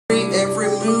Every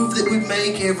move that we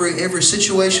make, every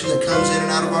situation that comes in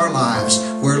and out of our lives,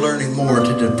 we're learning more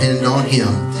to depend on Him.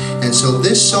 And so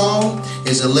this song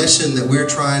is a lesson that we're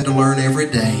trying to learn every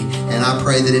day, and I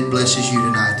pray that it blesses you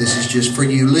tonight. This is just for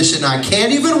you. Listen, I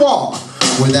can't even walk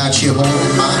without you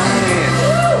holding my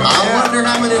hand. I wonder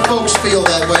how many folks feel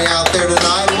that way out there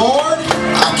tonight. Lord,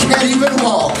 I can't even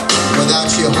walk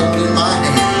without you holding my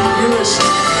hand. You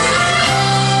listen.